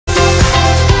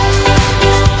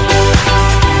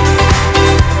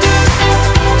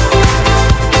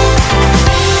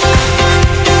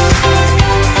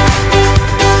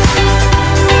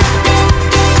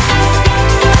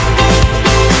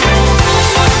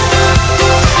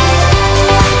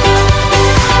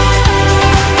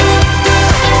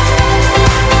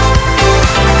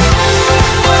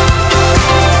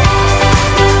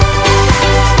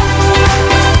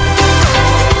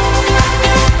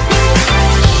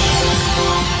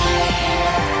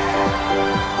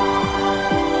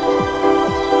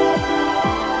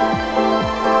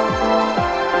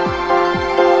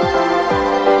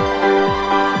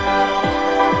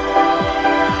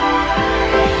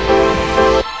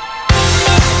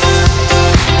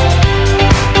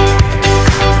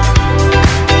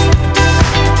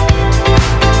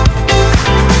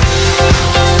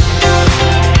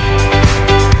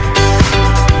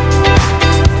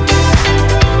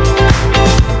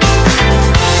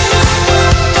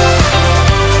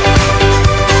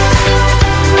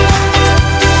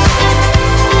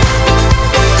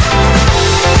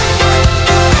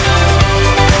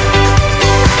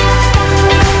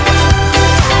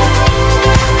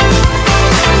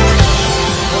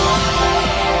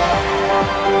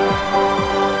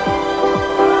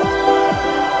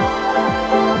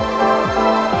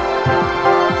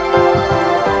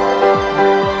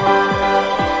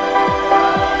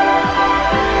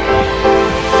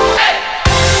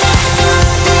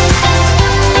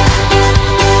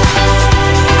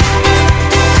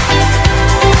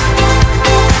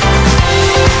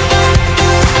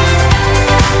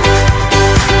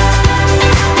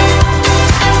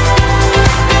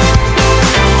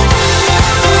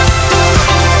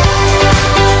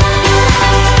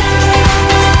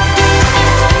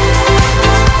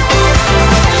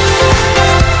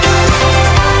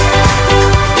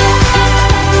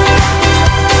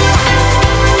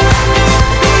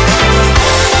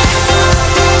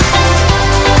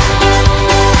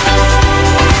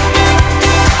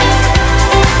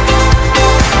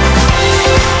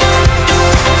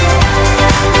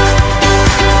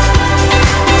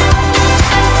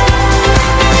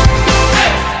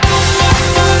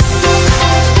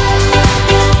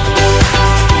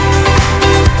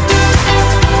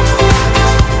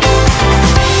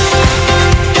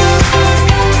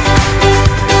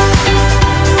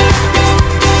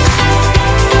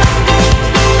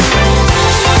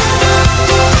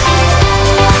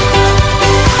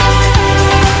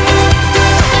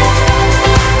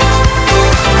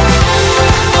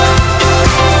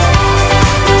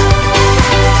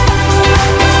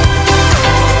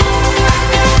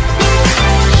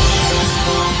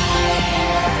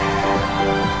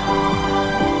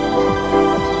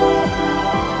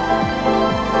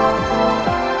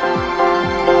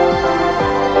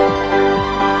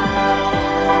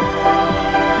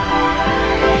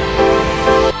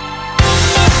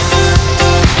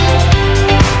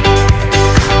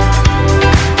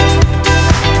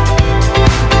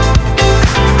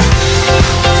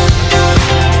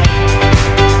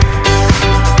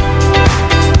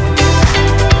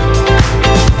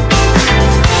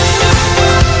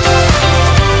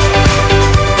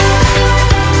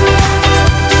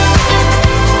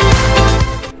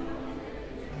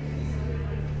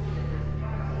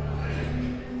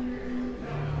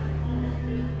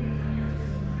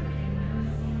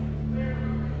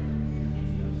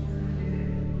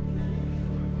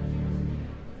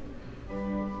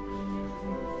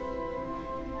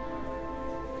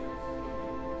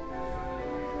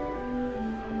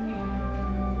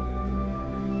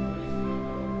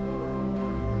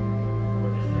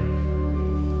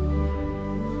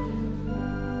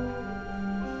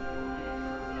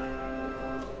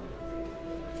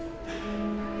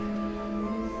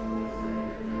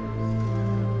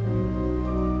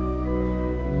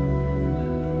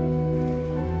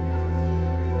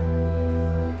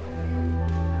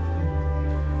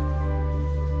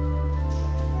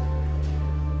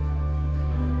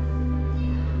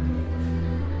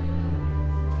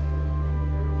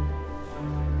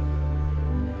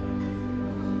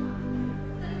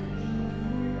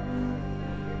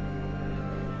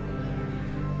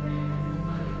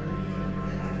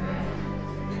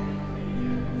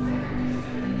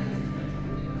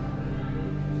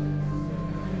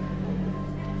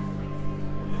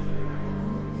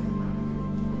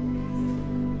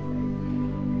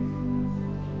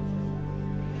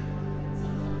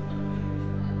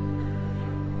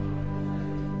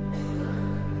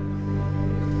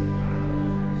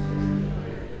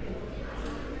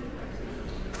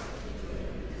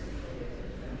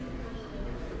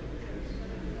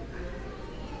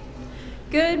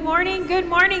Good morning, good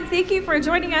morning. Thank you for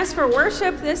joining us for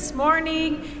worship this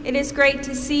morning. It is great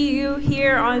to see you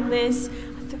here on this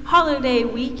holiday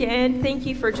weekend. Thank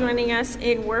you for joining us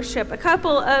in worship. A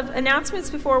couple of announcements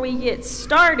before we get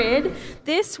started.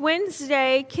 This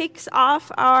Wednesday kicks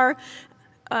off our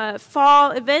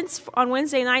fall events on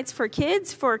Wednesday nights for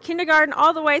kids, for kindergarten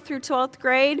all the way through 12th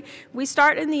grade. We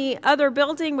start in the other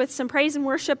building with some praise and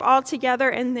worship all together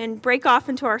and then break off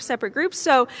into our separate groups.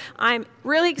 So I'm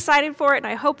really excited for it, and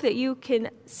I hope that you can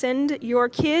send your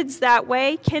kids that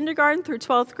way, kindergarten through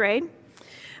 12th grade.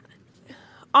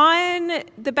 On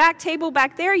the back table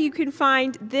back there, you can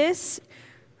find this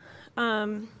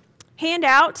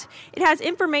handout. It has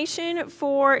information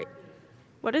for...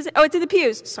 What is it? Oh, it's in the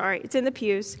pews. Sorry, it's in the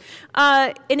pews.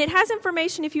 And it has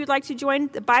information if you would like to join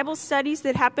the Bible studies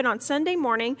that happen on Sunday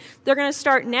morning. They're going to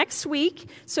start next week.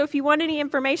 So if you want any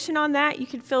information on that, you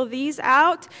can fill these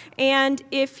out. And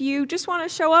if you just want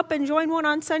to show up and join one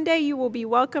on Sunday, you will be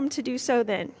welcome to do so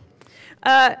then.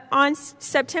 On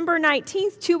September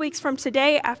 19th, 2 weeks from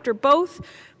today, after both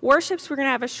worships, we're going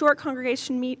to have a short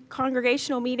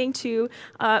congregational meeting to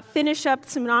finish up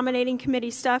some nominating committee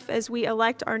stuff as we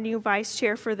elect our new vice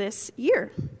chair for this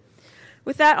year.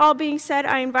 With that all being said,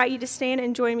 I invite you to stand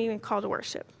and join me in call to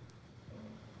worship.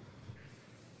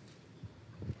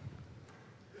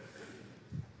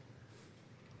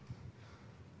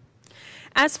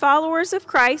 As followers of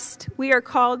Christ, we are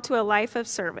called to a life of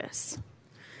service.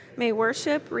 May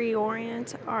worship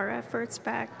reorient our efforts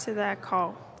back to that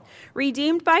call.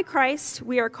 Redeemed by Christ,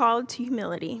 we are called to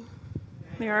humility.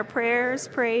 May our prayers,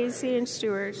 praise, and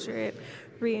stewardship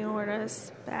reorient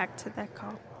us back to that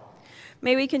call.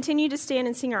 May we continue to stand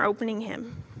and sing our opening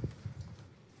hymn.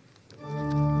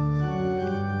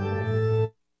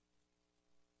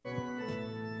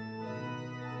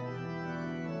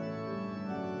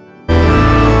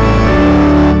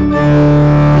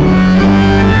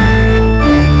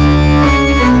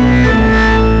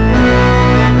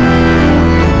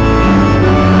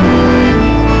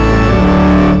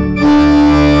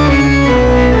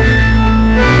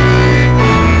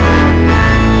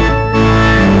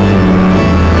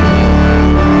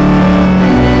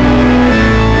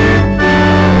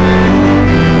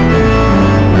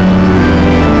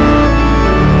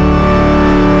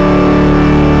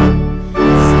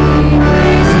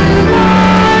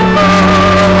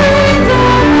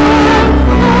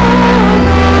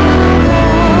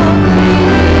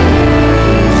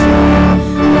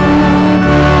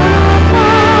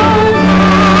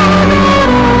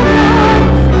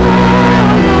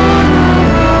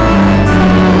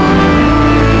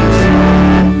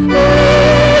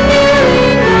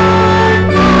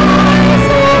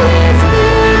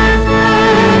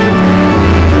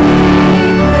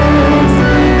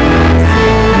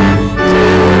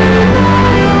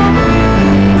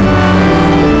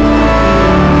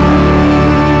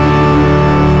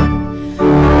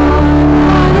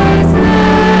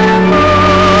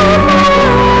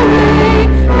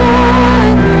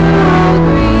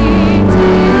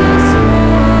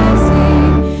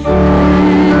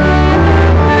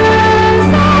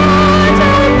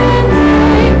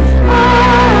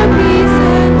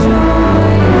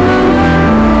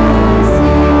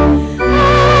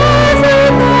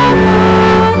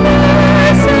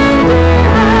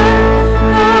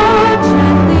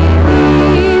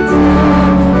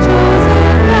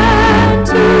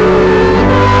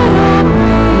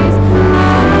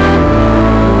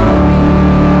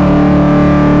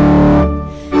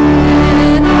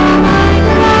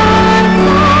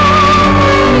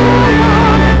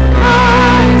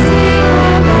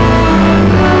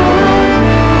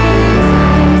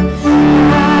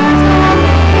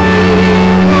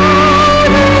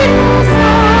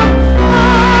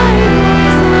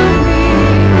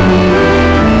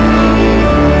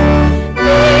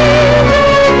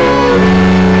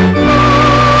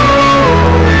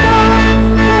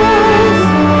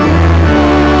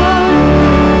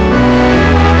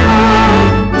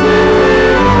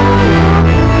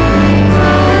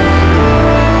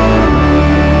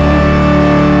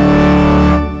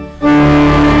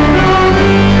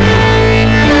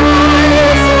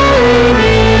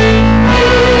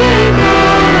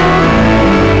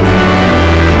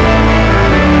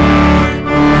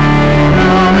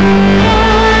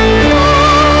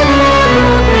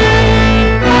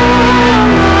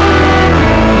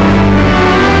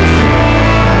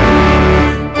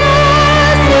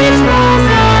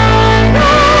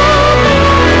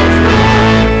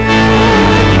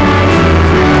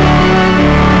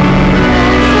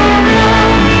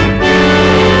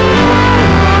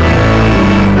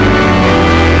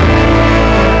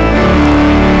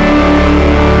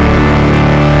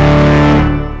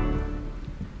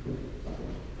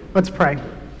 Let's pray.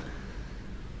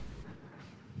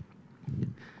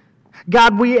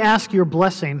 God, we ask your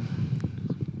blessing.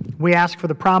 We ask for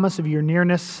the promise of your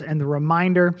nearness and the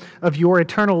reminder of your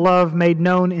eternal love made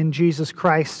known in Jesus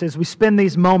Christ as we spend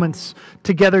these moments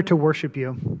together to worship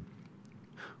you.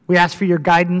 We ask for your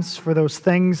guidance for those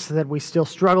things that we still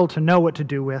struggle to know what to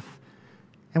do with.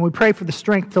 And we pray for the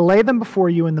strength to lay them before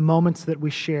you in the moments that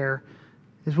we share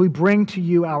as we bring to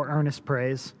you our earnest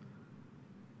praise.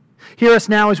 Hear us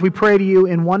now as we pray to you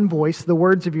in one voice the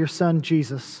words of your Son,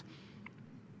 Jesus.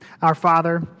 Our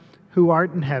Father, who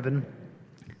art in heaven,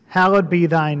 hallowed be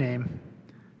thy name.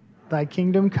 Thy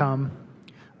kingdom come,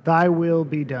 thy will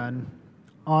be done,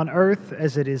 on earth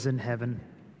as it is in heaven.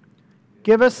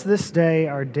 Give us this day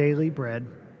our daily bread,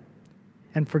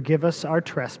 and forgive us our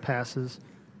trespasses,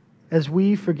 as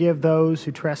we forgive those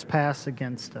who trespass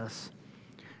against us.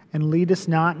 And lead us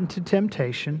not into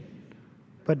temptation,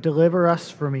 but deliver us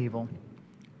from evil.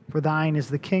 For thine is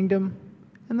the kingdom,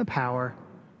 and the power,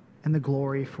 and the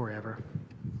glory forever.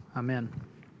 Amen.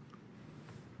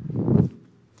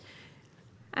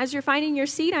 As you're finding your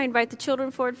seat, I invite the children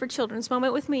forward for Children's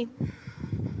Moment with me.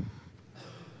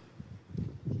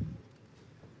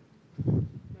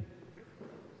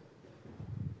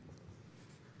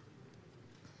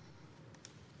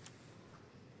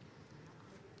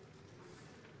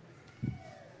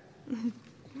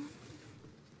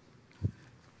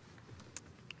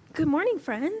 Good morning,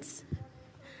 friends.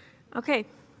 Okay,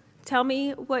 tell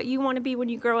me what you want to be when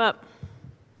you grow up.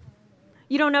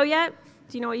 You don't know yet?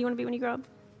 Do you know what you want to be when you grow up?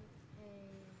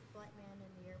 A flight man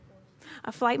in the Air Force.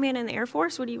 A flight man in the Air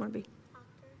Force? What do you want to be?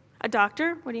 Doctor. A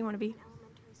doctor? What do you want to be?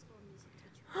 Elementary school music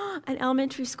teacher. An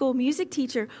elementary school music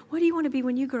teacher. What do you want to be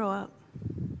when you grow up?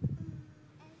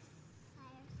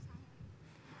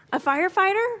 A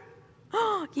firefighter?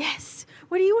 Oh, yes.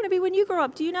 What do you want to be when you grow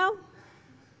up? Do you know?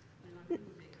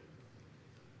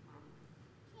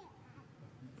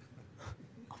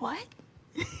 What?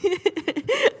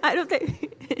 I don't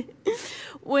think.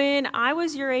 When I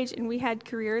was your age and we had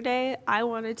career day, I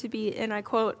wanted to be, and I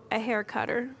quote, a hair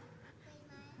cutter.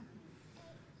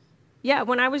 Yeah,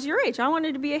 when I was your age, I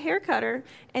wanted to be a hair cutter.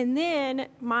 And then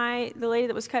the lady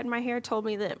that was cutting my hair told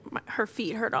me that her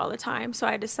feet hurt all the time, so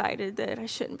I decided that I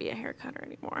shouldn't be a hair cutter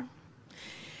anymore.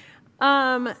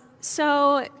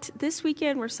 This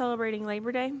weekend we're celebrating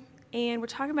Labor Day, and we're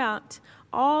talking about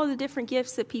all the different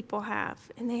gifts that people have.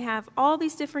 And they have all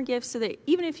these different gifts so that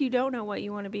even if you don't know what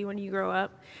you want to be when you grow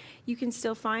up, you can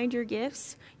still find your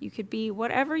gifts. You could be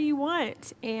whatever you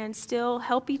want and still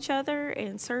help each other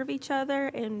and serve each other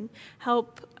and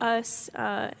help us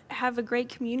have a great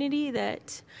community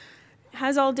that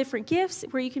has all different gifts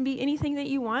where you can be anything that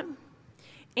you want.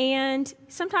 And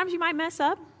sometimes you might mess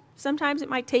up. Sometimes it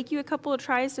might take you a couple of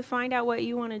tries to find out what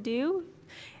you want to do.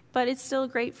 But it's still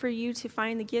great for you to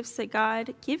find the gifts that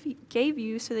God gave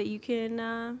you so that you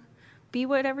can be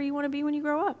whatever you want to be when you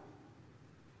grow up.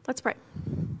 Let's pray.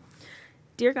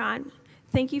 Dear God,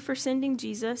 thank you for sending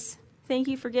Jesus. Thank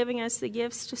you for giving us the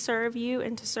gifts to serve you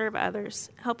and to serve others.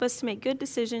 Help us to make good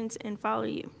decisions and follow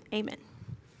you. Amen.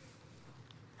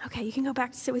 Okay, you can go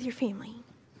back to sit with your family.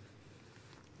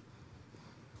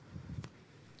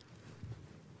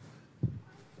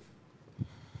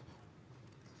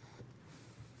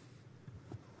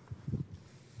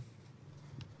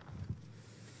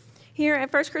 Here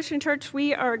at First Christian Church,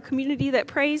 we are a community that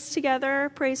prays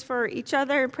together, prays for each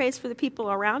other, and prays for the people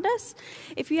around us.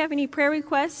 If you have any prayer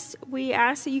requests, we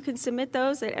ask that you can submit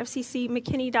those at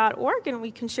fccmckinney.org, and we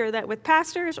can share that with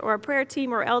pastors or a prayer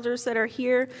team or elders that are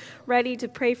here ready to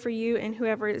pray for you and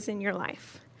whoever is in your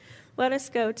life. Let us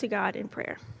go to God in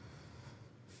prayer.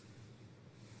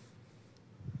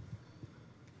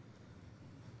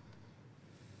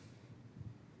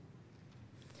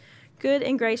 Good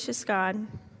and gracious God,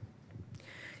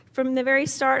 from the very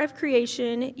start of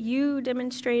creation, you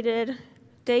demonstrated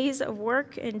days of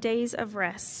work and days of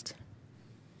rest.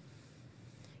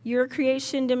 Your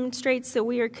creation demonstrates that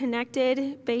we are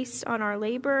connected based on our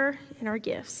labor and our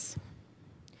gifts.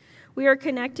 We are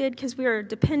connected because we are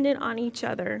dependent on each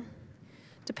other,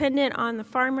 dependent on the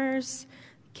farmers,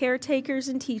 caretakers,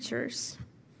 and teachers,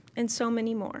 and so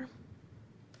many more.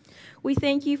 We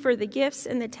thank you for the gifts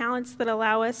and the talents that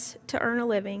allow us to earn a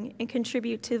living and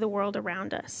contribute to the world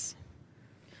around us.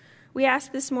 We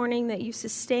ask this morning that you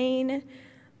sustain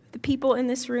the people in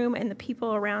this room and the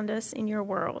people around us in your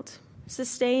world.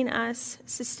 Sustain us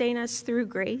through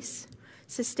grace,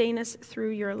 sustain us through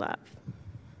your love.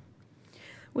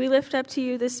 We lift up to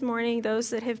you this morning those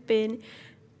that have been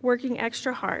working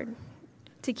extra hard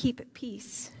to keep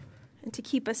peace and to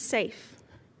keep us safe.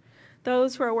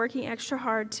 Those who are working extra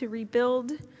hard to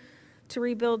rebuild, to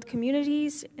rebuild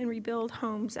communities and rebuild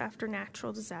homes after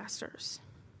natural disasters.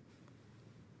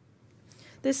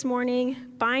 This morning,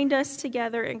 bind us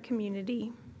together in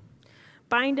community.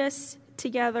 Bind us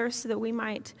together so that we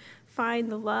might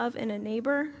find the love in a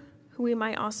neighbor who we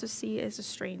might also see as a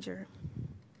stranger.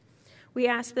 We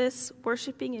ask this,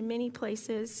 worshiping in many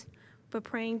places, but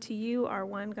praying to you, our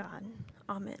one God.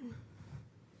 Amen.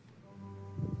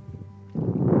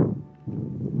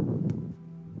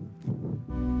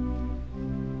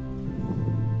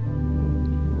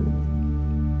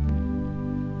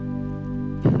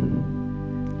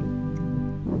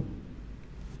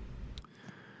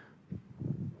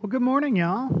 Well, good morning,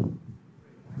 y'all.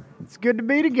 It's good to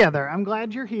be together. I'm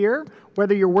glad you're here,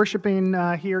 whether you're worshiping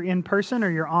here in person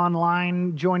or you're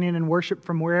online joining in worship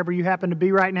from wherever you happen to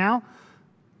be right now.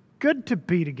 Good to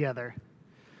be together.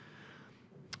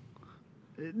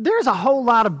 There's a whole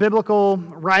lot of biblical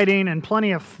writing and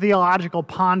plenty of theological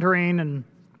pondering and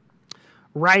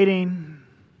writing,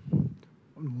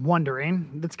 wondering,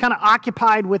 that's kind of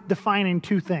occupied with defining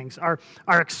two things. Our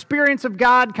experience of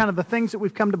God, kind of the things that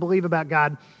we've come to believe about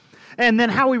God, and then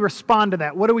how we respond to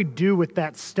that. What do we do with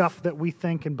that stuff that we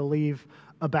think and believe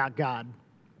about God?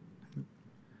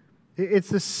 It's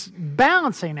this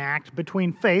balancing act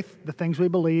between faith, the things we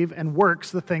believe, and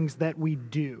works, the things that we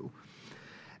do.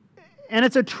 And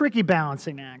it's a tricky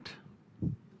balancing act.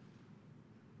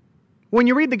 When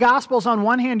you read the Gospels, on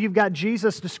one hand, you've got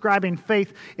Jesus describing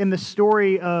faith in the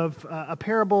story of a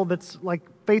parable that's like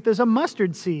faith is a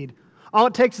mustard seed. All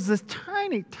it takes is this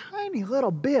tiny, tiny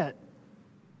little bit.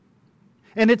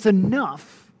 And it's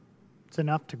enough. It's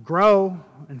enough to grow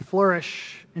and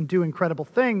flourish and do incredible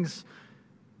things.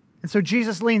 And so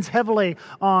Jesus leans heavily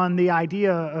on the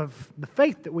idea of the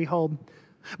faith that we hold.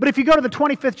 But if you go to the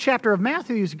 25th chapter of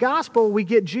Matthew's Gospel, we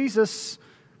get Jesus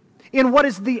in what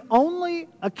is the only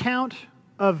account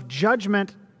of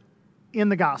judgment in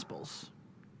the Gospels,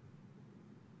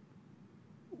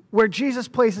 where Jesus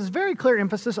places very clear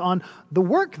emphasis on the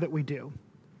work that we do,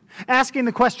 asking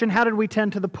the question, how did we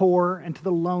tend to the poor and to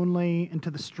the lonely and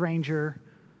to the stranger,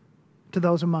 to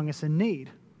those among us in need?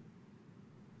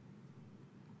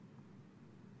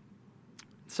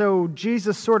 So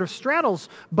Jesus sort of straddles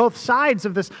both sides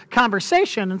of this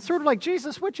conversation and sort of like,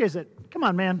 Jesus, which is it? Come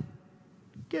on, man.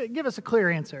 Give us a clear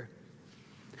answer.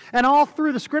 And all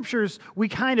through the Scriptures, we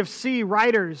kind of see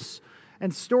writers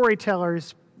and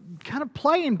storytellers kind of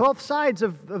playing both sides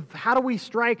of how do we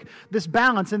strike this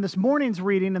balance. In this morning's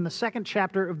reading in the second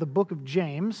chapter of the book of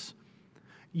James,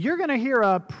 you're going to hear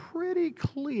a pretty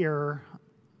clear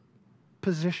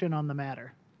position on the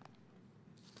matter.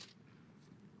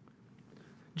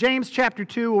 James chapter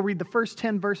 2, we'll read the first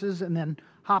 10 verses and then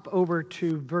hop over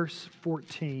to verse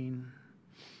 14.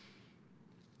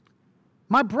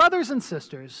 My brothers and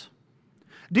sisters,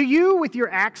 do you, with your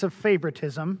acts of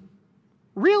favoritism,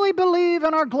 really believe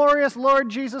in our glorious Lord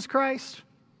Jesus Christ?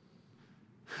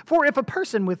 For if a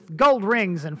person with gold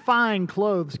rings and fine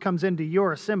clothes comes into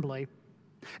your assembly,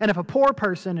 and if a poor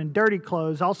person in dirty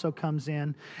clothes also comes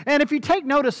in, and if you take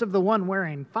notice of the one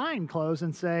wearing fine clothes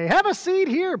and say, have a seat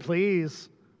here, please,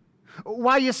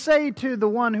 while you say to the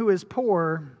one who is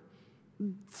poor,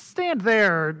 stand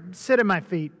there, sit at my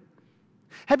feet,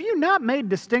 have you not made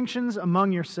distinctions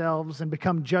among yourselves and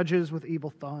become judges with evil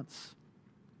thoughts?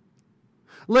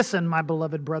 Listen, my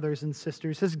beloved brothers and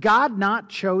sisters, has God not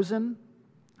chosen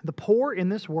the poor in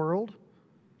this world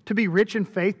to be rich in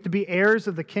faith, to be heirs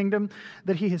of the kingdom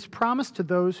that He has promised to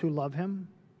those who love Him?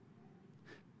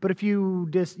 But if you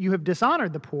have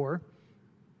dishonored the poor,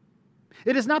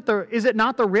 is it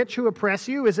not the rich who oppress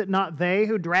you? Is it not they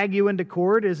who drag you into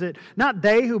court? Is it not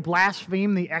they who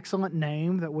blaspheme the excellent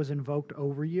name that was invoked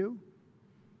over you?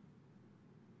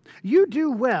 You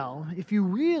do well if you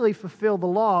really fulfill the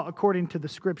law according to the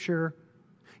Scripture,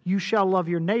 you shall love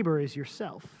your neighbor as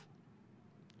yourself.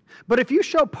 But if you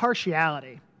show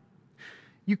partiality,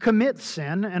 you commit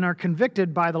sin and are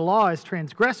convicted by the law as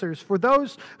transgressors. For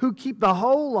those who keep the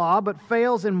whole law but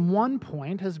fails in one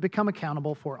point has become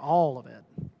accountable for all of it.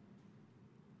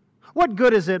 What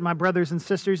good is it, my brothers and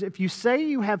sisters, if you say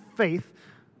you have faith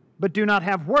but do not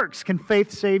have works? Can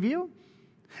faith save you?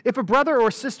 If a brother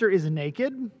or sister is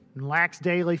naked and lacks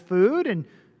daily food, and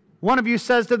one of you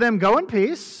says to them, go in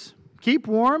peace, keep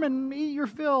warm and eat your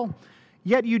fill,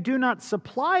 yet you do not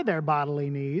supply their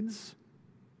bodily needs,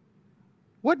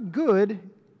 what good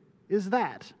is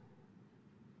that?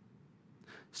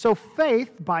 So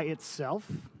faith by itself,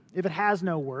 if it has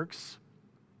no works,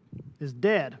 is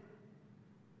dead.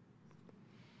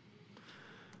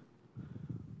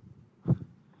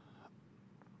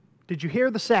 Did you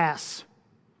hear the sass?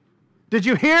 Did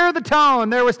you hear the tone?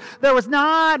 There was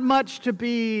not much to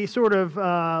be sort of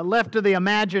left to the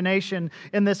imagination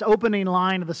in this opening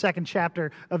line of the second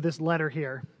chapter of this letter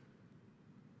here.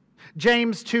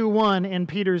 James 2:1 in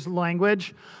Peter's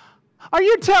language. Are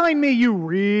you telling me you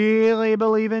really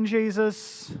believe in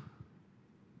Jesus?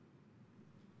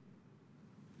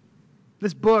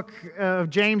 This book of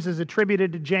James is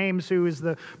attributed to James, who is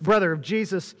the brother of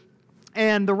Jesus.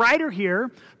 And the writer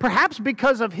here, perhaps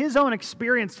because of his own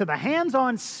experience to the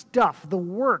hands-on stuff, the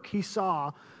work he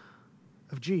saw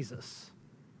of Jesus,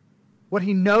 what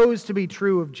he knows to be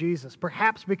true of Jesus,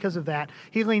 perhaps because of that,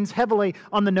 he leans heavily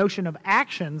on the notion of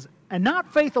actions and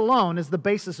not faith alone as the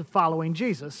basis of following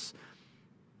Jesus.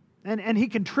 And he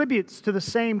contributes to the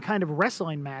same kind of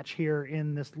wrestling match here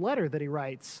in this letter that he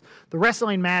writes. The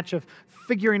wrestling match of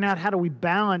figuring out how do we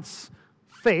balance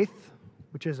faith,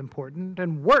 which is important,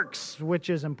 and works,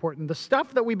 which is important. The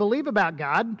stuff that we believe about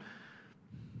God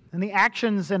and the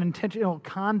actions and intentional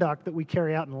conduct that we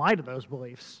carry out in light of those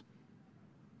beliefs.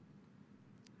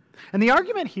 And the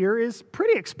argument here is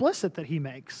pretty explicit that he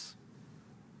makes.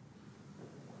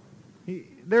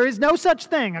 There is no such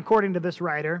thing, according to this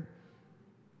writer,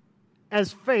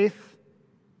 as faith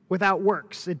without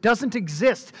works. It doesn't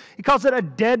exist. He calls it a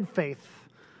dead faith.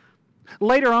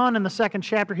 Later on in the second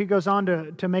chapter, he goes on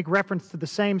to make reference to the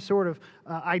same sort of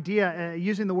idea,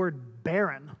 using the word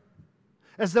barren,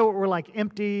 as though it were like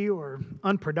empty or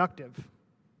unproductive.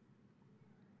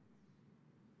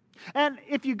 And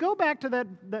if you go back to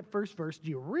that first verse, do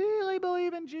you really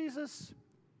believe in Jesus?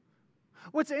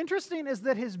 What's interesting is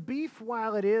that his beef,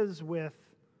 while it is with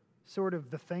sort of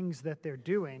the things that they're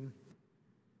doing,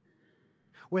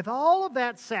 with all of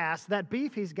that sass, that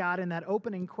beef he's got in that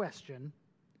opening question,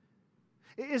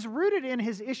 is rooted in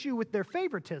his issue with their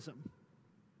favoritism.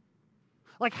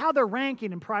 Like how they're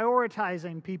ranking and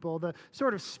prioritizing people, the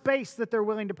sort of space that they're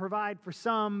willing to provide for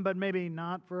some, but maybe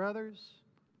not for others.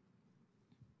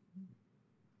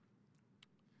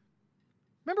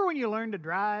 Remember when you learned to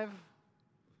drive?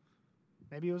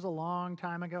 Maybe it was a long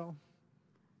time ago.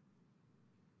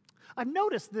 I've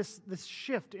noticed this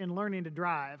shift in learning to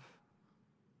drive.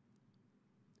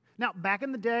 Now, back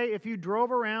in the day, if you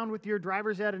drove around with your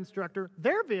driver's ed instructor,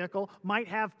 their vehicle might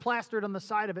have plastered on the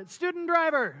side of it, "Student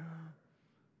driver."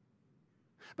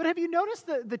 But have you noticed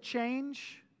the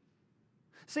change?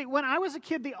 See, when I was a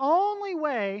kid, the only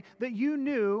way that you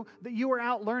knew that you were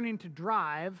out learning to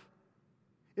drive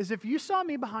is if you saw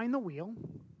me behind the wheel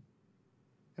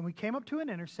and we came up to an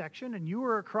intersection and you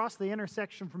were across the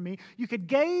intersection from me, you could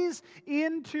gaze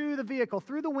into the vehicle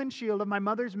through the windshield of my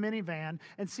mother's minivan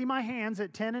and see my hands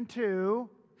at 10 and 2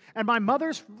 and my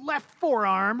mother's left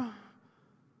forearm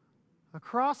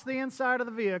across the inside of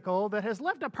the vehicle that has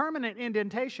left a permanent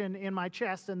indentation in my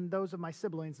chest and those of my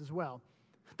siblings as well.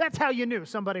 That's how you knew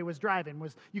somebody was driving,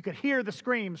 was you could hear the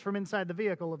screams from inside the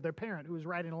vehicle of their parent who was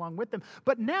riding along with them.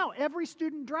 But now every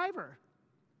student driver,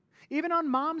 even on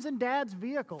moms and dads'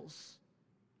 vehicles,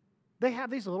 they have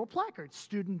these little placards,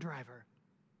 "Student driver."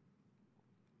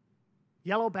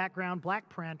 Yellow background, black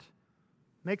print,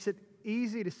 makes it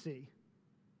easy to see.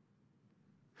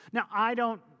 Now, I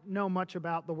don't know much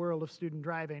about the world of student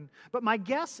driving, but my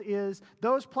guess is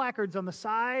those placards on the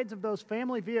sides of those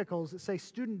family vehicles that say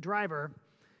 "Student driver"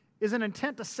 is an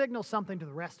intent to signal something to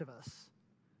the rest of us.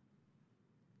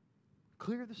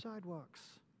 Clear the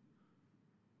sidewalks.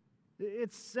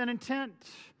 It's an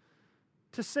intent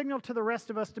to signal to the rest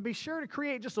of us to be sure to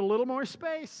create just a little more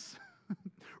space.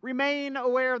 Remain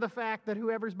aware of the fact that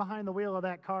whoever's behind the wheel of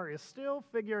that car is still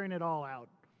figuring it all out.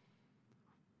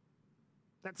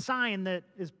 That sign that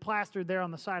is plastered there on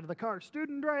the side of the car,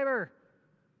 "Student driver,"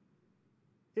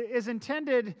 is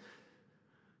intended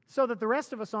so that the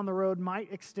rest of us on the road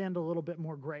might extend a little bit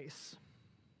more grace.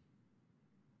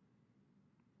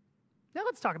 Now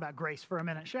let's talk about grace for a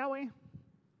minute, shall we?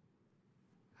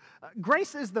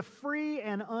 Grace is the free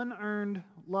and unearned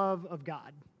love of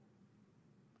God.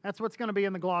 That's what's going to be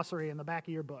in the glossary in the back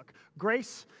of your book.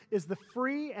 Grace is the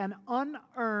free and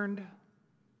unearned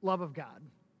love of God.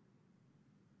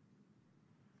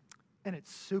 And it's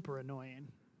super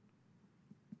annoying.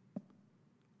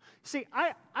 See,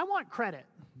 I want credit.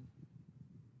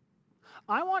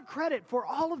 I want credit for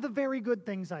all of the very good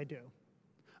things I do.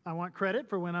 I want credit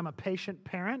for when I'm a patient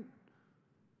parent.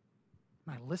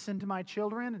 I listen to my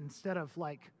children instead of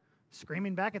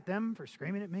screaming back at them for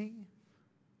screaming at me.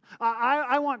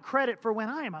 I want credit for when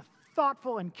I am a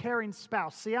thoughtful and caring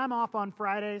spouse. See, I'm off on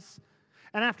Fridays,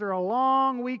 and after a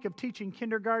long week of teaching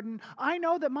kindergarten, I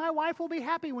know that my wife will be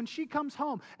happy when she comes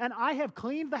home and I have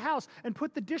cleaned the house and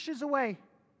put the dishes away,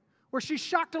 where she's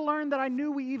shocked to learn that I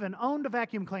knew we even owned a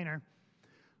vacuum cleaner.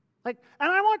 And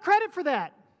I want credit for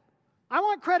that. I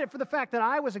want credit for the fact that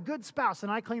I was a good spouse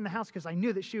and I cleaned the house because I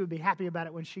knew that she would be happy about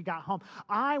it when she got home.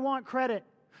 I want credit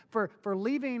for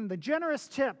leaving the generous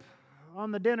tip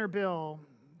on the dinner bill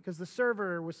because the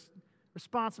server was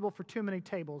responsible for too many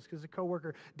tables because the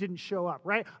coworker didn't show up,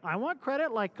 right? I want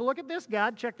credit like, look at this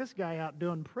guy, check this guy out,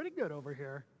 doing pretty good over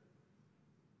here.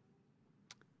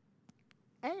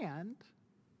 And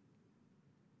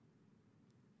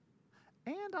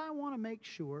I want to make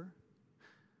sure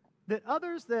that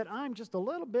others that I'm just a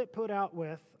little bit put out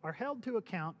with are held to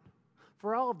account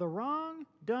for all of the wrong,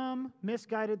 dumb,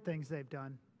 misguided things they've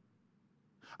done.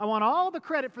 I want all the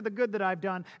credit for the good that I've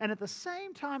done, and at the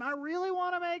same time, I really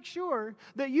want to make sure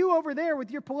that you over there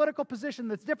with your political position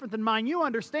that's different than mine, you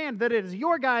understand that it is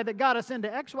your guy that got us into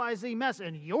XYZ mess,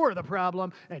 and you're the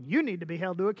problem, and you need to be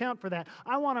held to account for that.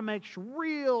 I want to make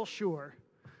real sure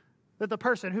that the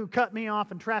person who cut me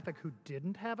off in traffic who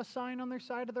didn't have a sign on their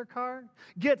side of their car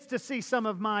gets to see some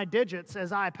of my digits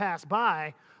as I pass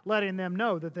by, letting them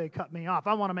know that they cut me off.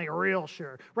 I want to make real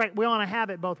sure. Right, we want to have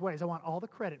it both ways. I want all the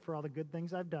credit for all the good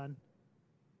things I've done.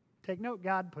 Take note,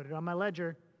 God, put it on my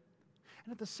ledger.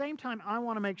 And at the same time, I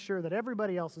want to make sure that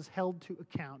everybody else is held to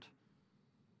account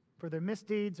for their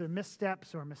misdeeds or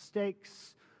missteps or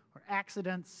mistakes or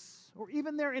accidents or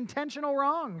even their intentional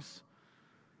wrongs.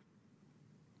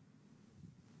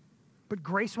 But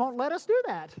grace won't let us do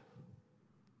that.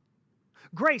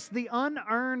 Grace, the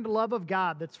unearned love of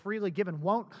God that's freely given,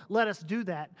 won't let us do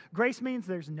that. Grace means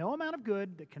there's no amount of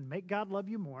good that can make God love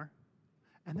you more,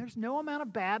 and there's no amount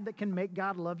of bad that can make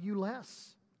God love you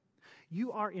less.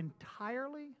 You are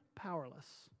entirely powerless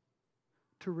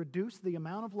to reduce the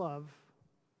amount of love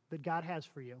that God has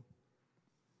for you.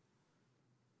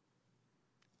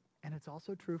 And it's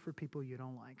also true for people you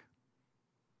don't like.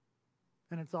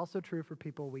 And it's also true for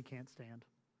people we can't stand.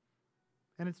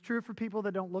 And it's true for people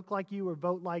that don't look like you or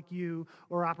vote like you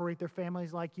or operate their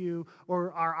families like you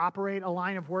or operate a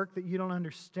line of work that you don't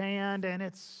understand, and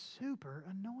it's super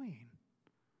annoying.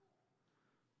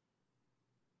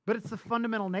 But it's the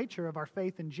fundamental nature of our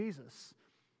faith in Jesus,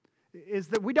 is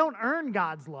that we don't earn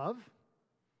God's love.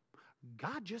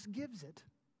 God just gives it.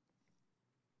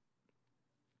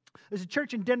 There's a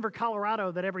church in Denver,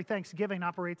 Colorado that every Thanksgiving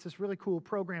operates this really cool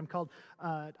program called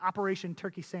Operation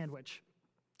Turkey Sandwich.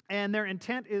 And their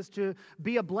intent is to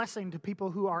be a blessing to people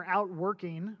who are out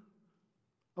working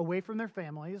away from their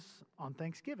families on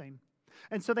Thanksgiving.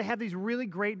 And so they have these really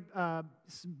great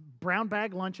brown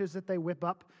bag lunches that they whip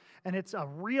up. And it's a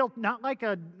real, not like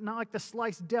the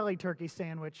sliced deli turkey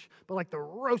sandwich, but like the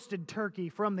roasted turkey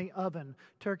from the oven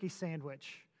turkey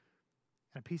sandwich.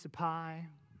 And a piece of pie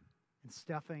and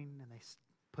stuffing, and they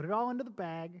put it all into the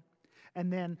bag.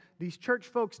 And then these church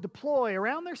folks deploy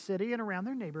around their city and around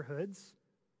their neighborhoods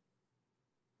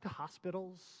to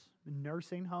hospitals,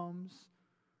 nursing homes,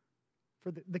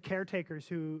 for the caretakers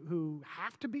who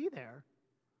have to be there.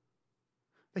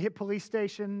 They hit police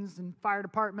stations and fire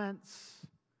departments,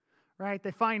 right? They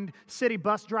find city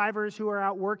bus drivers who are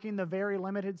out working the very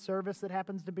limited service that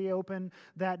happens to be open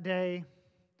that day,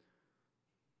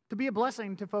 to be a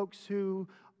blessing to folks who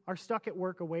are stuck at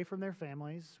work away from their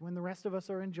families when the rest of us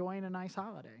are enjoying a nice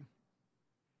holiday.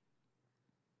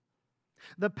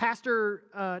 The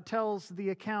pastor tells the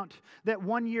account that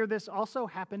one year this also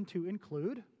happened to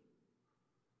include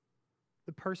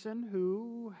the person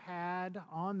who had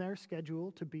on their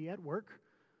schedule to be at work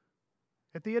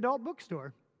at the adult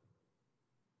bookstore.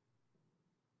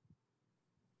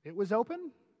 It was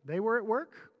open, they were at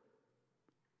work,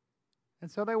 and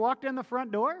so they walked in the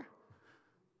front door,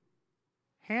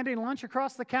 handing lunch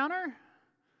across the counter.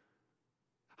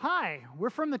 Hi,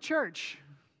 we're from the church.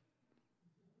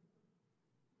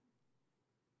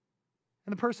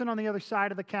 And the person on the other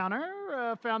side of the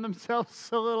counter found themselves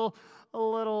a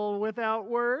little without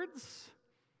words.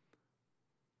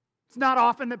 It's not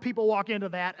often that people walk into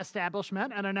that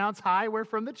establishment and announce, hi, we're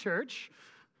from the church.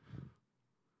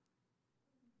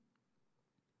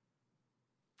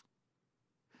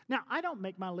 Now, I don't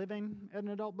make my living at an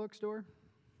adult bookstore,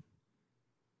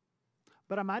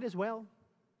 but I might as well.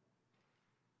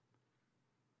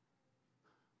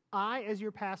 I, as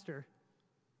your pastor,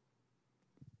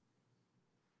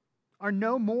 are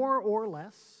no more or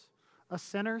less a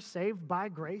sinner saved by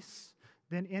grace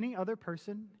than any other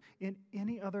person in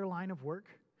any other line of work.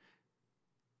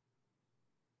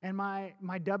 And my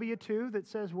W-2 that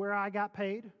says where I got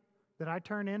paid, that I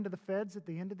turn into the feds at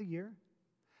the end of the year,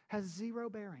 has zero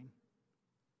bearing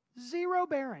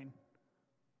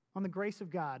on the grace of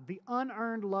God, the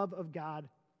unearned love of God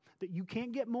that you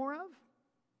can't get more of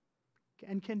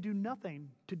and can do nothing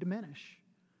to diminish.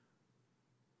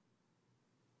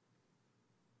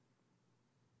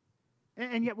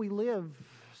 And yet we live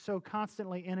so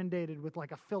constantly inundated with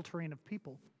like a filtering of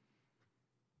people.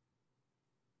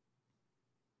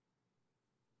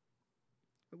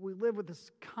 We live with this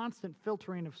constant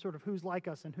filtering of sort of who's like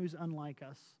us and who's unlike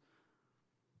us.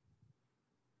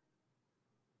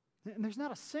 And there's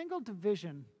not a single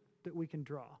division that we can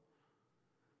draw.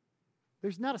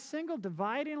 There's not a single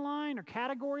dividing line or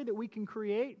category that we can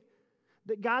create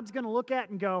that God's going to look at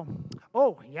and go,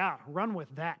 oh, yeah, run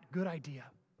with that. Good idea.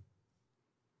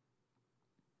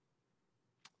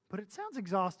 But it sounds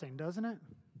exhausting, doesn't it?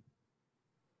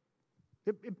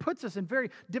 It puts us in very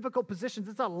difficult positions.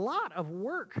 It's a lot of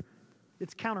work.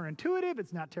 It's counterintuitive.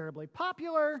 It's not terribly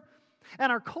popular.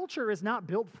 And our culture is not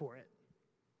built for it.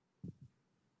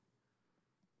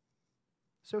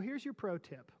 So here's your pro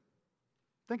tip.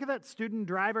 Think of that student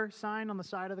driver sign on the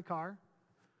side of the car,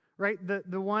 right?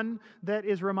 The one that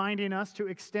is reminding us to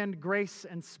extend grace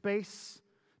and space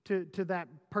to that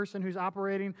person who's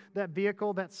operating that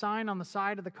vehicle, that sign on the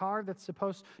side of the car that's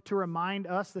supposed to remind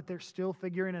us that they're still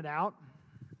figuring it out.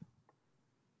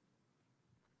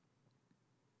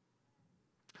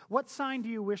 What sign do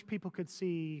you wish people could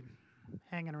see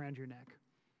hanging around your neck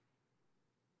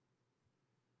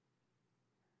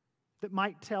that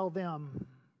might tell them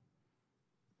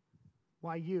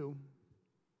why you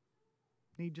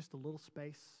need just a little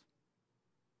space,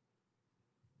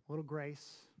 a little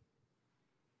grace,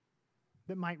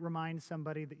 that might remind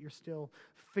somebody that you're still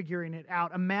figuring it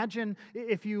out? Imagine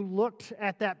if you looked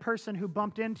at that person who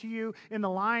bumped into you in the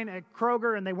line at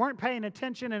Kroger and they weren't paying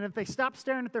attention, and if they stopped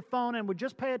staring at their phone and would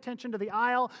just pay attention to the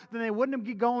aisle, then they wouldn't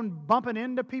be going bumping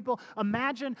into people.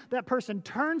 Imagine that person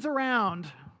turns around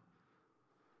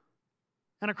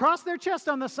and across their chest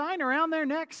on the sign around their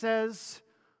neck says,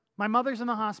 "My mother's in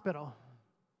the hospital.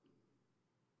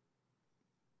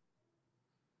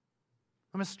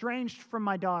 I'm estranged from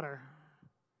my daughter.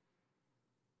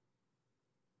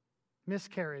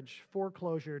 Miscarriage,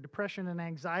 foreclosure, depression and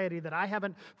anxiety that I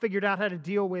haven't figured out how to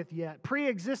deal with yet.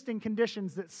 Pre-existing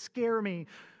conditions that scare me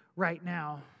right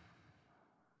now.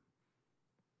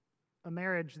 A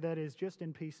marriage that is just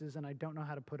in pieces and I don't know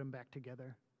how to put them back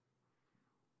together."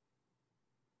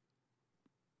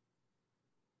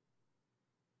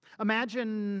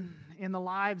 Imagine in the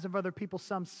lives of other people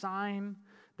some sign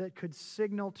that could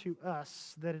signal to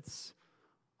us that it's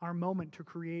our moment to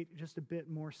create just a bit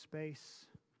more space,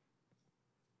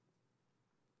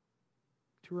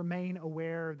 to remain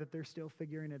aware that they're still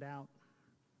figuring it out,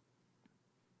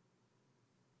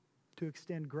 to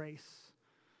extend grace.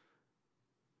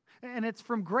 And it's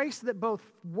from grace that both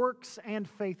works and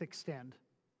faith extend.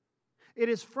 It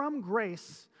is from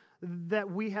grace that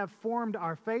we have formed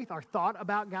our faith, our thought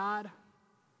about God,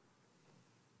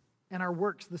 and our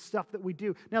works, the stuff that we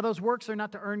do. Now, those works are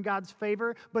not to earn God's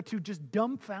favor, but to just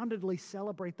dumbfoundedly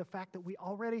celebrate the fact that we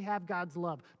already have God's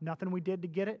love. Nothing we did to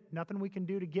get it, nothing we can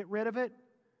do to get rid of it.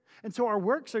 And so our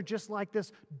works are just like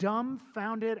this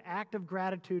dumbfounded act of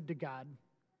gratitude to God.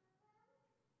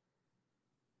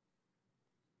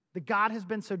 That God has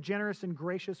been so generous and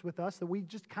gracious with us that we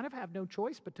just kind of have no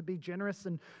choice but to be generous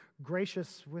and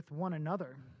gracious with one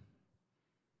another.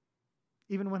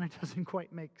 Even when it doesn't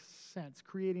quite make sense.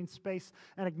 Creating space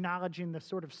and acknowledging the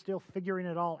sort of still figuring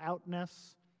it all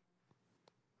outness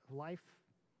of life.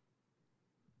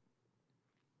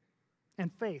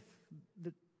 And faith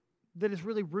that is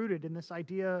really rooted in this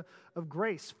idea of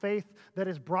grace. Faith that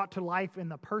is brought to life in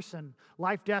the person,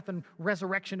 life, death, and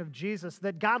resurrection of Jesus.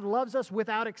 That God loves us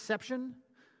without exception.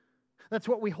 That's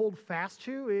what we hold fast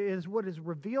to, is what is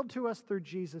revealed to us through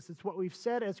Jesus. It's what we've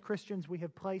said as Christians we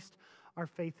have placed our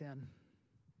faith in.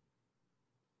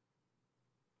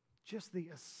 Just the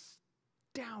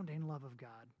astounding love of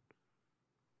God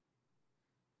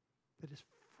that is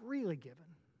freely given.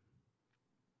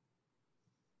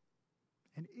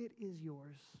 And it is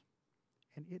yours,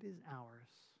 and it is ours,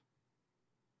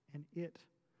 and it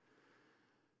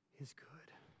is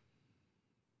good.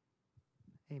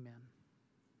 Amen.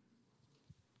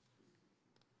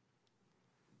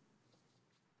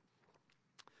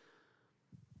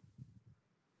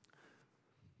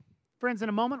 Friends, in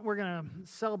a moment we're going to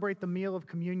celebrate the meal of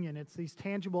communion. It's these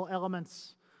tangible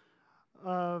elements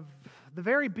of the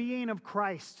very being of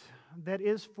Christ that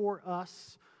is for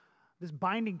us this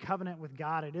binding covenant with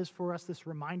God. It is for us this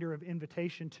reminder of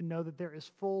invitation to know that there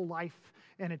is full life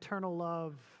and eternal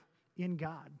love in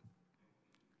God.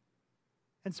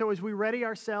 And so as we ready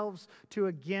ourselves to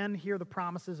again hear the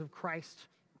promises of Christ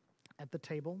at the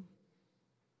table,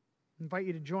 I invite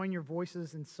you to join your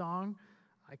voices in song.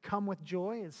 I Come With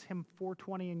Joy is hymn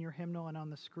 420 in your hymnal and on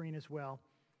the screen as well.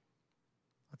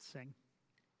 Let's sing.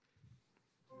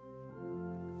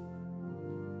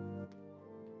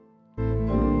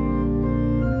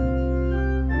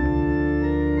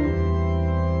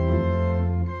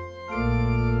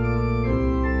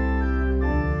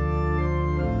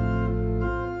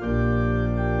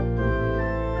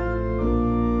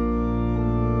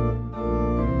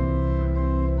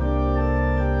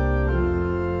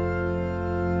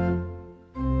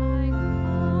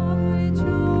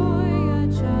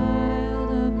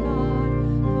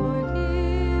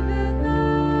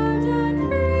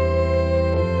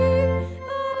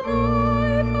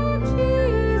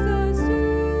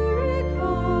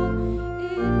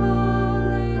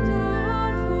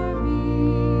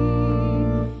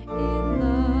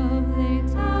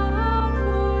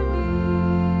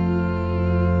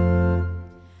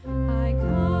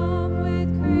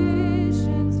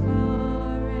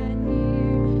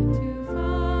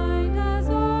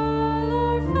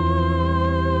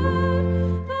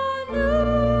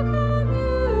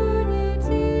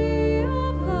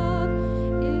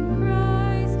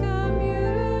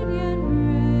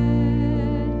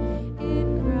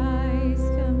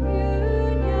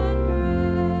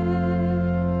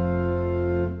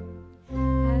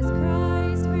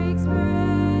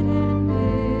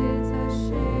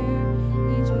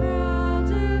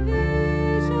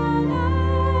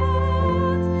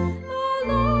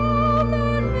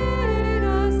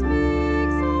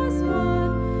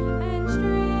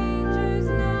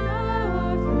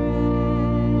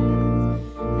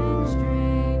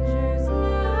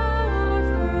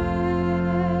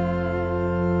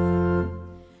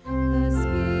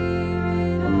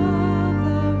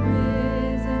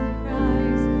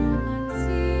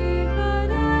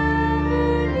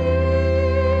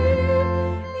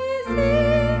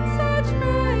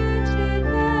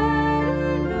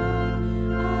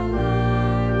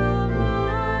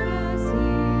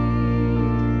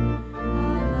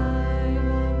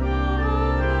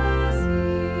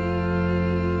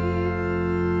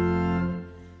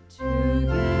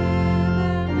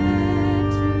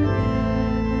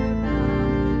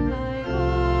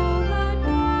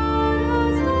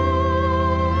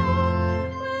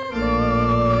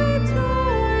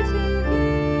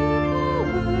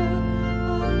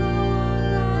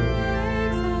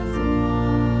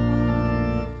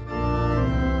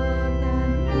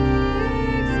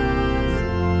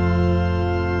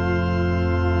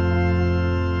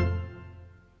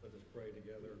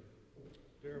 together.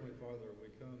 Dear Heavenly Father, we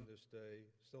come this day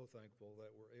so thankful that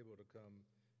we're able to come,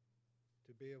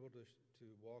 to be able to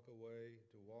walk away,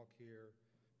 to walk here,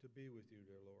 to be with you,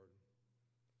 dear Lord.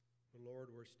 But Lord,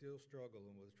 we're still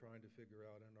struggling with trying to figure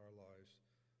out in our lives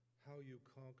how you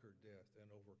conquered death and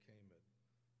overcame it,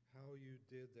 how you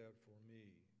did that for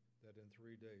me, that in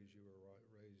 3 days you were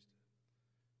raised.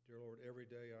 Dear Lord, every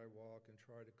day I walk and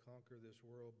try to conquer this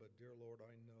world, but dear Lord,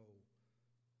 I know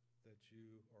that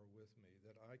you are with me,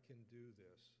 that I can do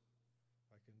this.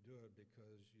 I can do it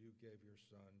because you gave your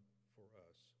Son for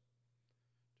us.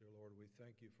 Dear Lord, we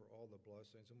thank you for all the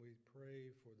blessings, and we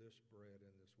pray for this bread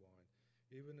and this wine.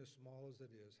 Even as small as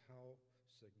it is, how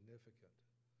significant,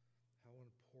 how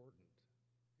important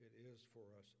it is for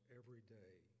us every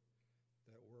day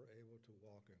that we're able to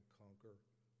walk and conquer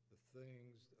the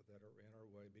things that are in our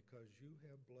way because you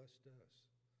have blessed us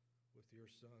with your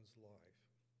Son's life.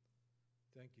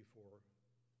 Thank you for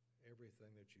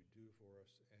everything that you do for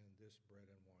us and this bread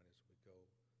and wine as we go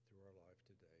through our life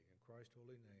today. In Christ's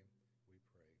holy name, we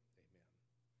pray. Amen.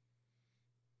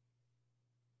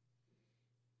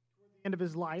 Toward the end of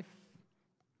his life,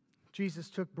 Jesus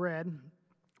took bread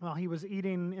while he was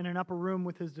eating in an upper room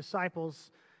with his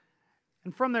disciples.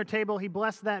 And from their table, he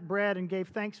blessed that bread and gave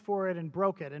thanks for it and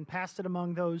broke it and passed it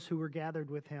among those who were gathered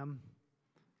with him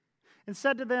and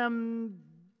said to them,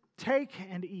 "Take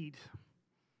and eat.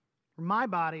 My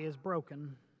body is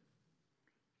broken."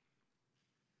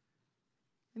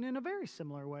 And in a very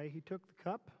similar way, he took the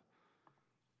cup,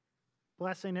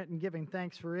 blessing it and giving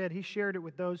thanks for it. He shared it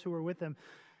with those who were with him,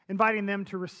 inviting them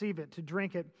to receive it, to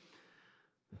drink it,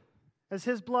 as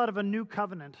his blood of a new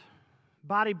covenant,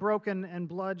 body broken and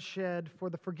blood shed for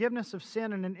the forgiveness of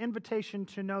sin and an invitation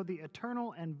to know the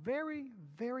eternal and very,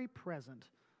 very present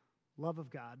love of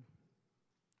God.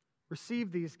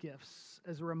 Receive these gifts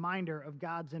as a reminder of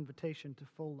God's invitation to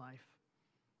full life.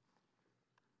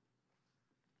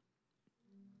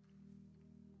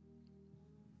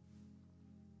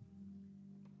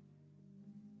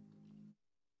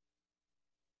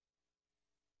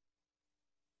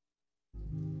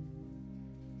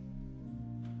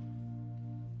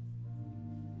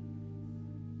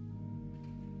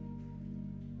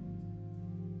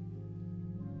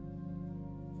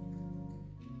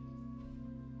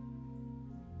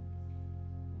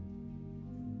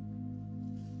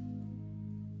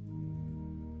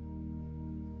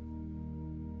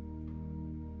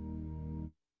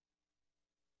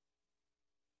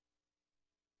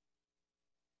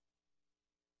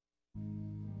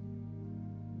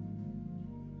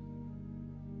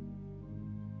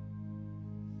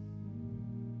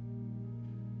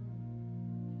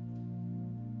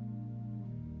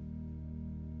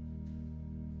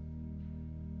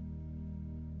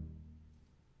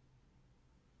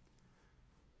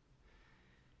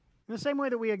 In the same way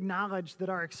that we acknowledge that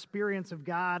our experience of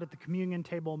God at the communion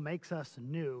table makes us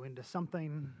new into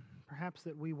something perhaps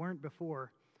that we weren't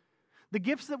before, the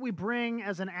gifts that we bring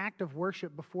as an act of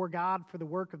worship before God for the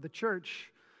work of the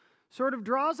church sort of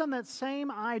draws on that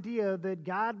same idea that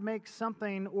God makes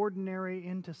something ordinary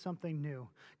into something new.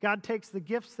 God takes the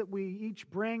gifts that we each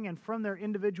bring and from their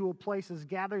individual places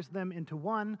gathers them into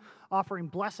one, offering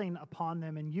blessing upon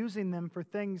them and using them for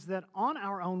things that on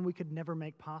our own we could never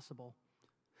make possible.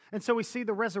 And so we see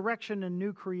the resurrection and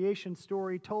new creation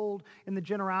story told in the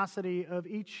generosity of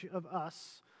each of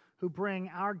us who bring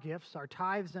our gifts, our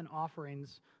tithes and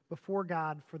offerings before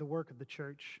God for the work of the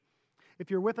church.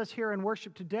 If you're with us here in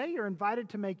worship today, you're invited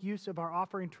to make use of our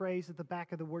offering trays at the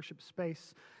back of the worship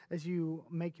space as you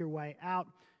make your way out.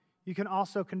 You can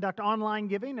also conduct online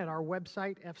giving at our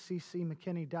website,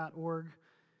 fccmckinney.org.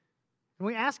 And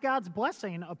we ask God's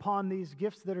blessing upon these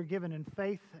gifts that are given in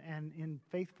faith and in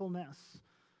faithfulness.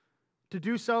 To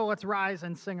do so, let's rise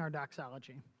and sing our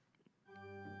doxology.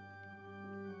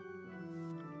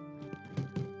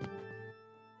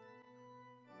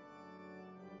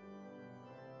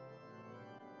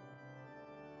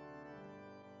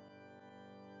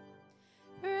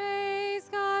 Praise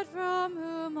God from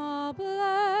whom all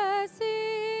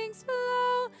blessings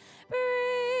flow.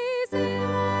 Praise Him,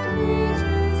 all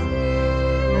creatures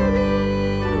here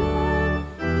below.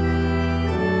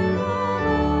 Praise Him,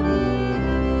 all the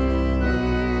heavenly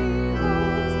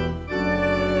hosts.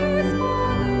 Praise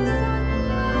Father, Son,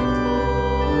 and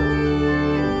Holy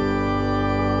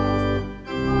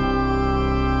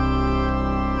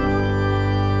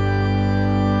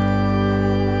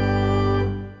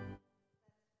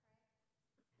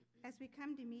As we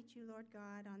come to meet you, Lord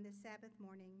God, on this Sabbath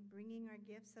morning, bringing our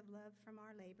gifts of love from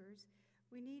our labors,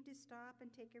 we need to stop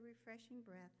and take a refreshing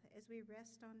breath as we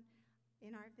rest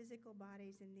in our physical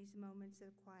bodies in these moments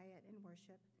of quiet and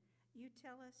worship. You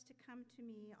tell us to come to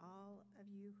me, all of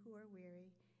you who are weary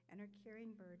and are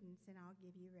carrying burdens, and I'll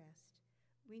give you rest.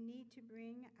 We need to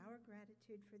bring our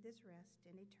gratitude for this rest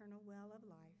and eternal well of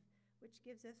life, which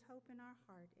gives us hope in our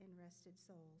heart and rested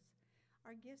souls.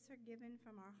 Our gifts are given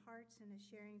from our hearts in a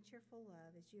sharing cheerful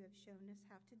love, as you have shown us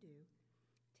how to do.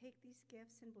 Take these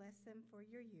gifts and bless them for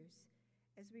your use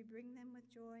as we bring them with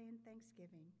joy and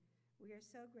thanksgiving. We are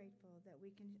so grateful that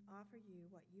we can offer you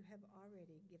what you have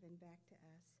already given back to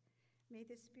us. May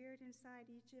the Spirit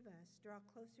inside each of us draw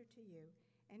closer to you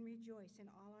and rejoice in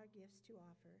all our gifts to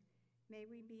offer. May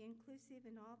we be inclusive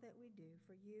in all that we do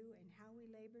for you and how we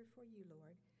labor for you,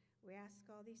 Lord. We ask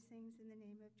all these things in the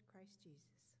name of Christ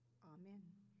Jesus. Amen.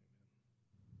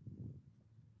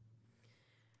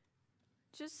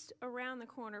 Just around the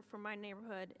corner from my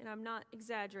neighborhood, and I'm not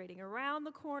exaggerating, around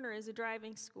the corner is a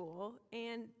driving school,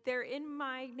 and they're in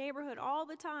my neighborhood all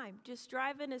the time, just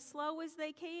driving as slow as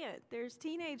they can. There's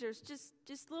teenagers,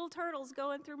 just little turtles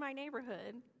going through my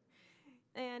neighborhood.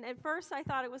 And at first I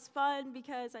thought it was fun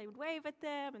because I would wave at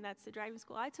them, and that's the driving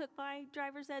school I took my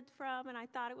driver's ed from, and I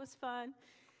thought it was fun.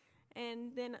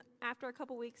 And then after a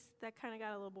couple weeks, that kind of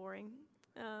got a little boring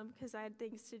because I had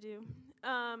things to do.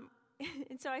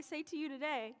 And so I say to you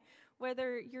today,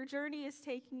 whether your journey is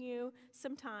taking you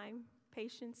some time,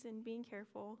 patience, and being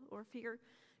careful, or if you've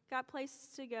got places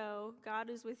to go, God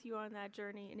is with you on that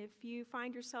journey. And if you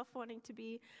find yourself wanting to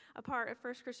be a part of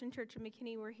First Christian Church of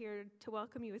McKinney, we're here to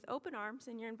welcome you with open arms,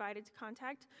 and you're invited to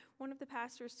contact one of the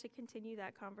pastors to continue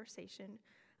that conversation.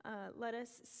 Let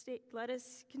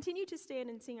us continue to stand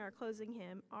and sing our closing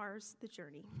hymn, Ours the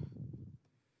Journey.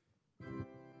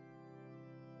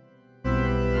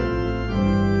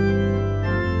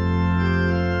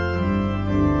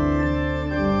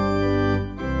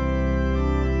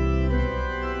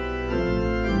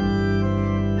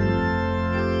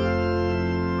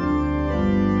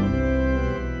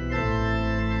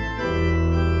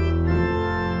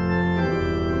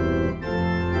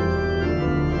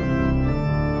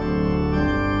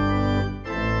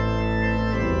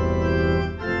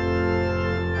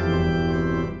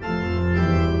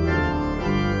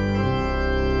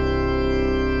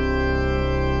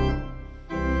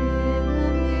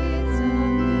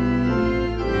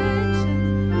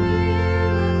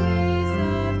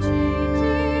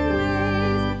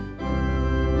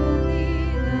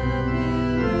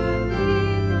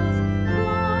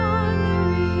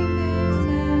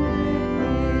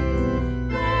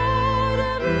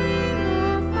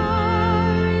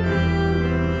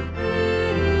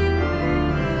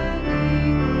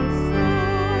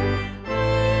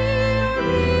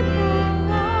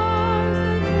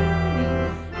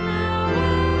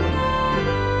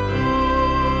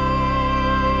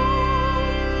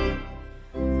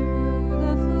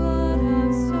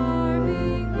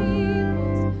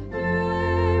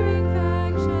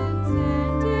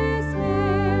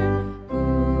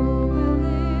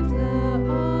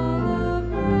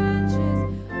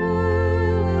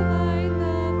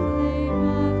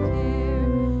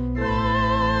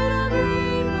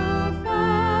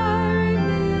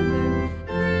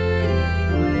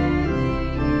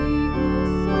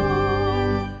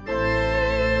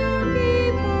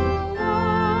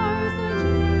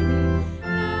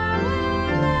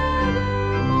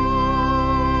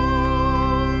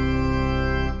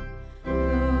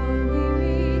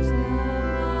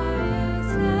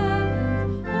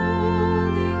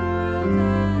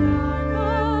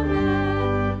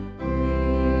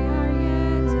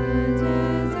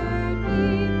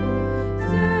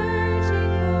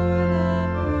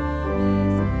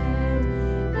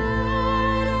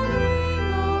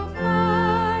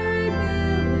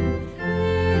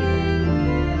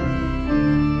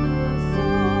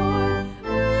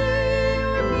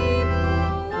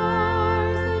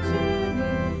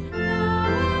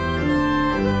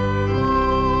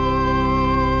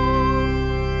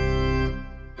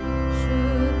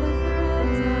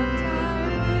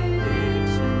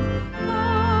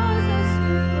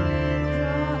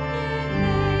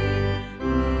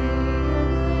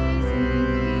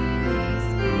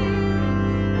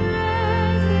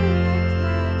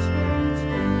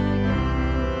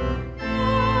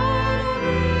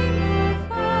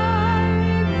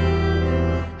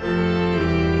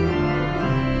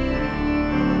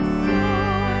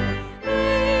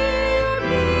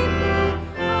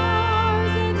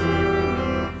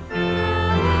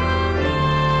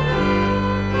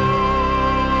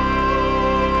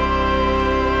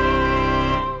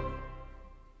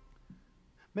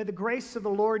 May the grace of the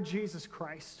Lord Jesus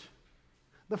Christ,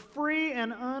 the free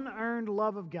and unearned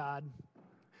love of God,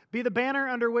 be the banner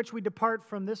under which we depart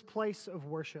from this place of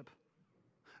worship.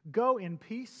 Go in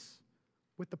peace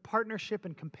with the partnership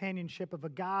and companionship of a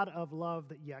God of love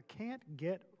that you can't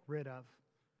get rid of.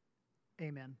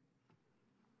 Amen.